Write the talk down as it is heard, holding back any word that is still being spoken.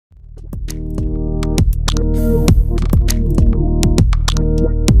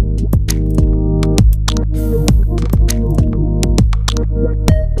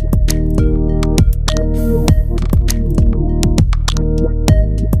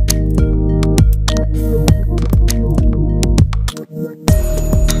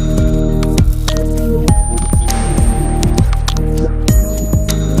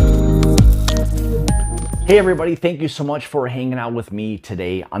Hey everybody, thank you so much for hanging out with me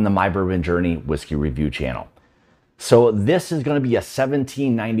today on the My Bourbon Journey Whiskey Review channel. So this is going to be a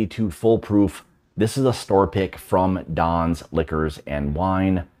 1792 full proof. This is a store pick from Don's Liquors and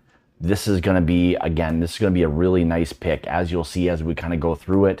Wine. This is going to be, again, this is going to be a really nice pick, as you'll see as we kind of go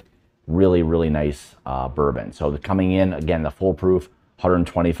through it. Really nice bourbon. So coming in, again, the full proof,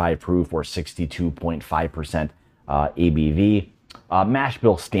 125 proof or 62.5% ABV.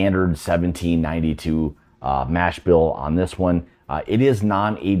 MASHBILL standard 1792 MASHBILL on this one. It is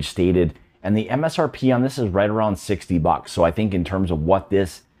non-age stated, and the MSRP on this is right around 60 bucks. So I think in terms of what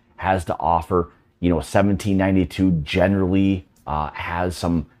this has to offer, you know, 1792 generally has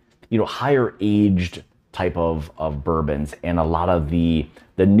some, you know, higher aged type of bourbons, and a lot of the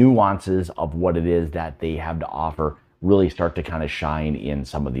nuances of what it is that they have to offer really start to kind of shine in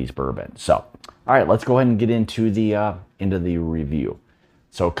some of these bourbons. So, all right, let's go ahead and get into the review.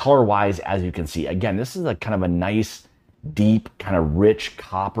 So color-wise, as you can see, again, this is a kind of a nice, deep, kind of rich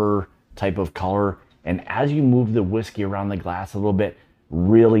copper type of color. And as you move the whiskey around the glass a little bit,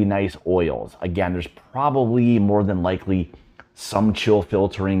 really nice oils. Again, there's probably more than likely some chill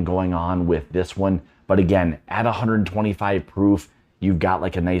filtering going on with this one. But again, at 125 proof, you've got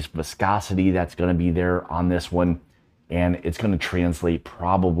like a nice viscosity that's going to be there on this one. And it's going to translate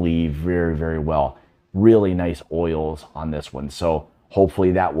probably very well. Really nice oils on this one. So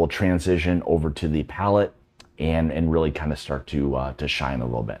hopefully that will transition over to the palate and really kind of start to shine a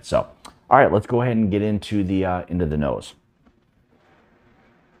little bit. So, all right, let's go ahead and get into the nose.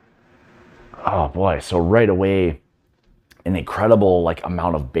 Oh boy, so right away, an incredible like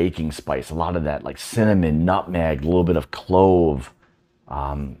amount of baking spice. A lot of that like cinnamon, nutmeg, a little bit of clove.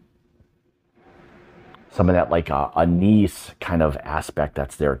 Some of that like anise kind of aspect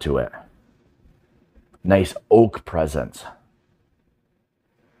that's there to it. Nice oak presence.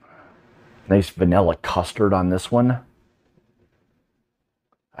 Nice vanilla custard on this one.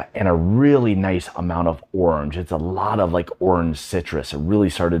 And a really nice amount of orange. It's a lot of like orange citrus. It really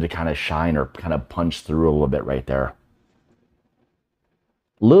started to kind of shine or kind of punch through a little bit right there.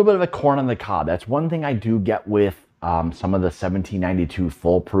 A little bit of a corn on the cob. That's one thing I do get with some of the 1792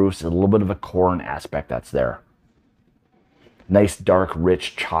 full proofs. A little bit of a corn aspect that's there. Nice dark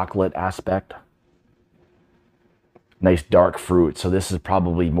rich chocolate aspect. Nice dark fruit. So this is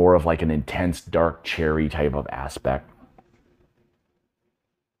probably more of like an intense dark cherry type of aspect.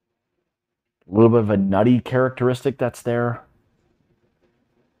 A little bit of a nutty characteristic that's there.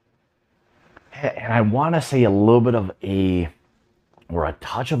 And I want to say a little bit of a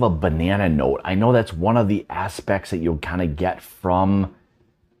touch of a banana note. I know that's one of the aspects that you'll kind of get from,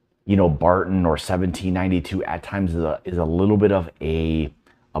 you know, Barton or 1792 at times is a little bit of a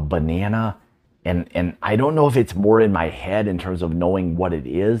banana. And I don't know if it's more in my head in terms of knowing what it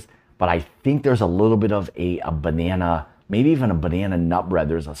is, but I think there's a little bit of a banana, maybe even a banana nut bread.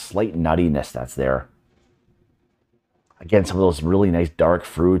 There's a slight nuttiness that's there. Again, some of those really nice dark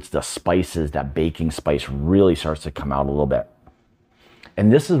fruits, the spices, that baking spice really starts to come out a little bit.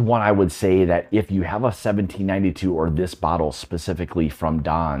 And this is one I would say that if you have a 1792 or this bottle specifically from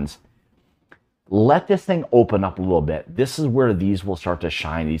Don's, let this thing open up a little bit. This is where these will start to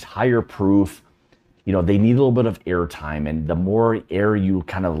shine. These higher proof, you know, they need a little bit of air time, and the more air you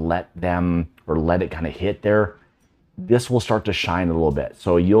kind of let them or let it kind of hit there, this will start to shine a little bit.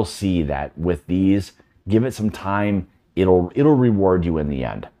 So you'll see that with these, give it some time, it'll reward you in the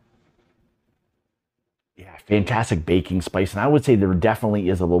end. Yeah, fantastic baking spice, and I would say there definitely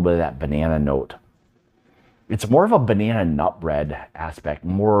is a little bit of that banana note. It's more of a banana nut bread aspect,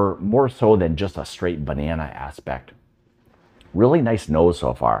 more so than just a straight banana aspect. Really nice nose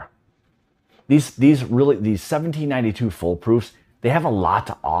so far. These 1792 full proofs, they have a lot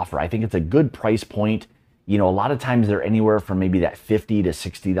to offer. I think it's a good price point. You know, a lot of times they're anywhere from maybe that $50 to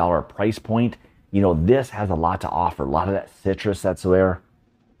 $60 price point. You know, this has a lot to offer. A lot of that citrus that's there.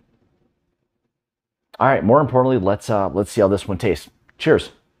 All right, more importantly, let's see how this one tastes.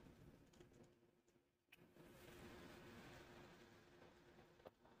 Cheers.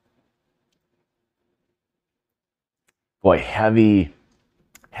 Boy, heavy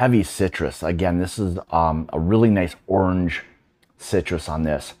citrus. Again, this is a really nice orange citrus on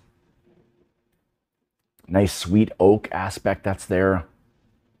this. Nice sweet oak aspect that's there.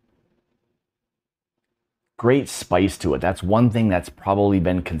 Great spice to it. That's one thing that's probably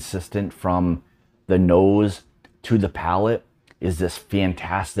been consistent from the nose to the palate, is this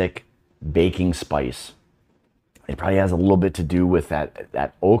fantastic baking spice. It probably has a little bit to do with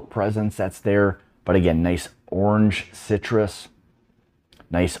that oak presence that's there. But again, nice orange citrus,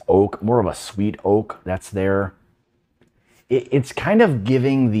 nice oak, more of a sweet oak that's there. it's kind of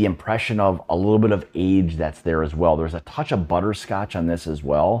giving the impression of a little bit of age that's there as well. There's a touch of butterscotch on this as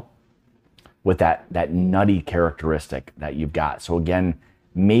well, with that nutty characteristic that you've got. So again,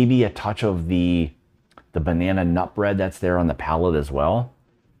 maybe a touch of the banana nut bread that's there on the palate as well.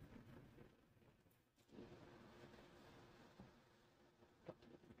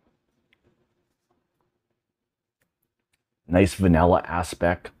 Nice vanilla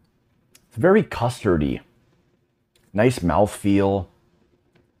aspect. It's very custardy. Nice mouthfeel.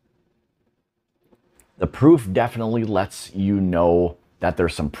 The proof definitely lets you know that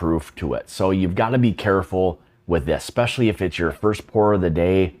there's some proof to it. So you've got to be careful with this, especially if it's your first pour of the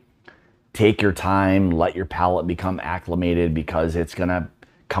day. Take your time, let your palate become acclimated, because it's gonna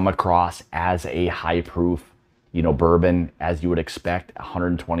come across as a high proof, you know, bourbon, as you would expect,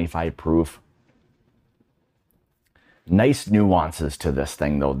 125 proof. Nice nuances to this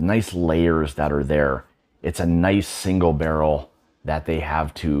thing though, nice layers that are there. It's a nice single barrel that they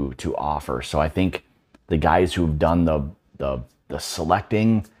have to offer. So I think the guys who've done the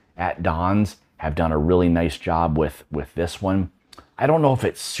selecting at Don's have done a really nice job with this one. I don't know if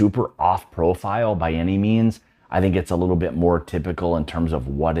it's super off profile by any means. I think it's a little bit more typical in terms of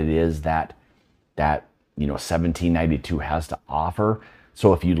what it is that you know 1792 has to offer.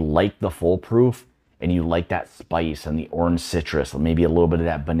 So if you like the full proof and you like that spice and the orange citrus, maybe a little bit of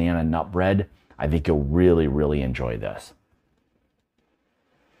that banana nut bread, I think you'll really, really enjoy this.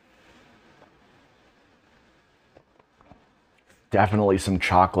 Definitely some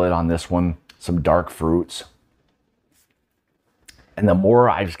chocolate on this one, some dark fruits. And the more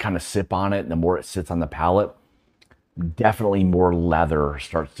I just kind of sip on it, the more it sits on the palate, definitely more leather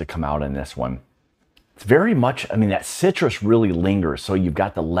starts to come out in this one. It's very much, I mean, that citrus really lingers. So you've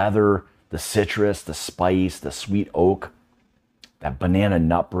got the leather, the citrus, the spice, the sweet oak, that banana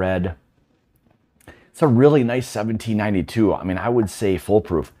nut bread. It's a really nice 1792. I mean, I would say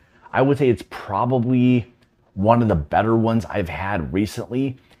foolproof. I would say it's probably one of the better ones I've had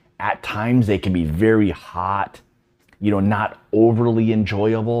recently. At times they can be very hot, you know, not overly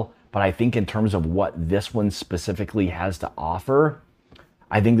enjoyable, but I think in terms of what this one specifically has to offer,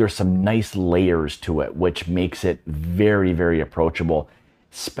 I think there's some nice layers to it, which makes it very, very approachable,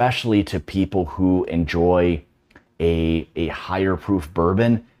 especially to people who enjoy a higher proof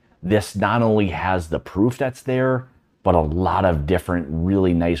bourbon. This not only has the proof that's there, but a lot of different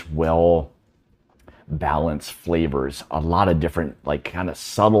really nice, well balanced flavors, a lot of different, like, kind of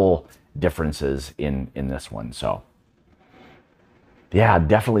subtle differences in this one. So yeah,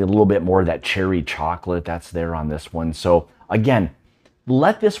 definitely a little bit more of that cherry chocolate that's there on this one. So again,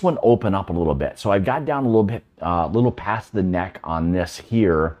 let this one open up a little bit. So I've got down a little bit, little past the neck on this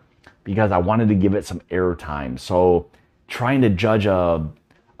here, because I wanted to give it some air time. So trying to judge a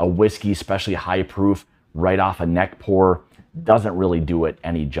whiskey, especially high proof, right off a neck pour doesn't really do it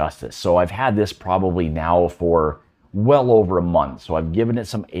any justice. So I've had this probably now for well over a month. So I've given it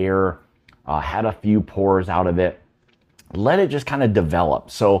some air, had a few pours out of it, let it just kind of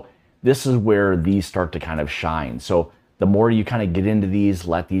develop. So this is where these start to kind of shine. So the more you kind of get into these,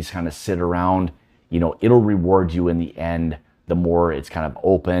 let these kind of sit around, you know, it'll reward you in the end. The more it's kind of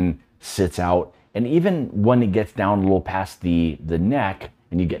open, sits out. And even when it gets down a little past the neck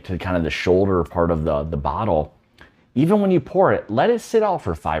and you get to kind of the shoulder part of the bottle, even when you pour it, let it sit out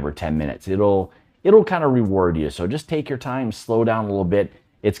for 5 or 10 minutes. It'll kind of reward you. So just take your time, slow down a little bit.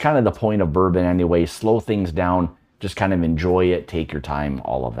 It's kind of the point of bourbon anyway. Slow things down, just kind of enjoy it, take your time,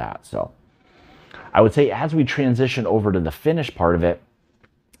 all of that. So I would say as we transition over to the finish part of it,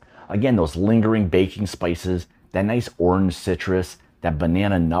 again, those lingering baking spices, that nice orange citrus, that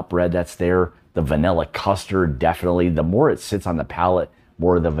banana nut bread that's there, the vanilla custard, definitely. The more it sits on the palate,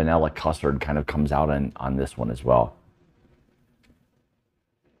 more of the vanilla custard kind of comes out on this one as well.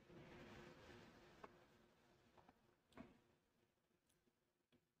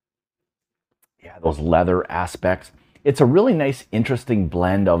 Yeah, those leather aspects. It's a really nice, interesting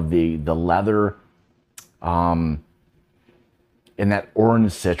blend of the leather and that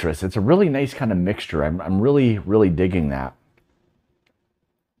orange citrus. It's a really nice kind of mixture. I'm really, really digging that.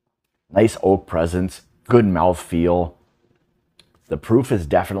 Nice oak presence, good mouthfeel. The proof is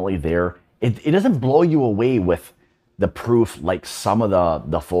definitely there. It doesn't blow you away with the proof like some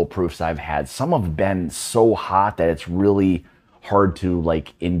of the full proofs I've had. Some have been so hot that it's really hard to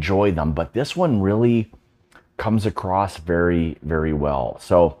like enjoy them, but this one really comes across very, very well.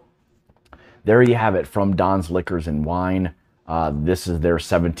 So there you have it from Don's Liquors and Wine. This is their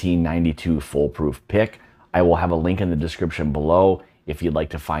 1792 full proof pick. I will have a link in the description below if you'd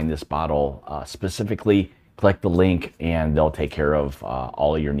like to find this bottle specifically. click the link and they'll take care of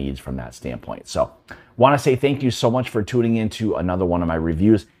all of your needs from that standpoint. So want to say thank you so much for tuning into another one of my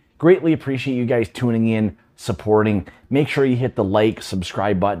reviews. Greatly appreciate you guys tuning in, supporting. Make sure you hit the like,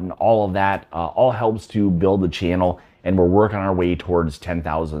 subscribe button, all of that. All helps to build the channel, and we're working our way towards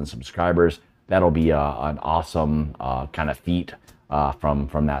 10,000 subscribers. That'll be an awesome kind of feat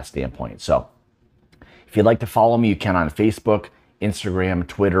from that standpoint. So if you'd like to follow me, you can on Facebook, Instagram,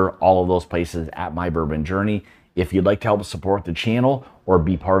 Twitter, all of those places at My Bourbon Journey. If you'd like to help support the channel or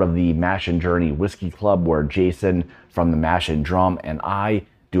be part of the Mash and Journey Whiskey Club, where Jason from the Mash and Drum and I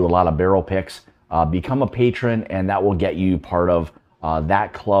do a lot of barrel picks, become a patron, and that will get you part of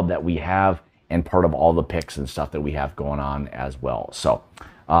that club that we have and part of all the picks and stuff that we have going on as well. So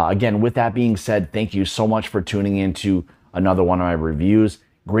again, with that being said, thank you so much for tuning into another one of my reviews.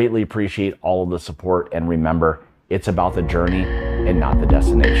 Greatly appreciate all of the support, and remember, it's about the journey and not the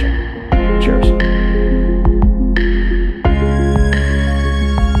destination. Cheers.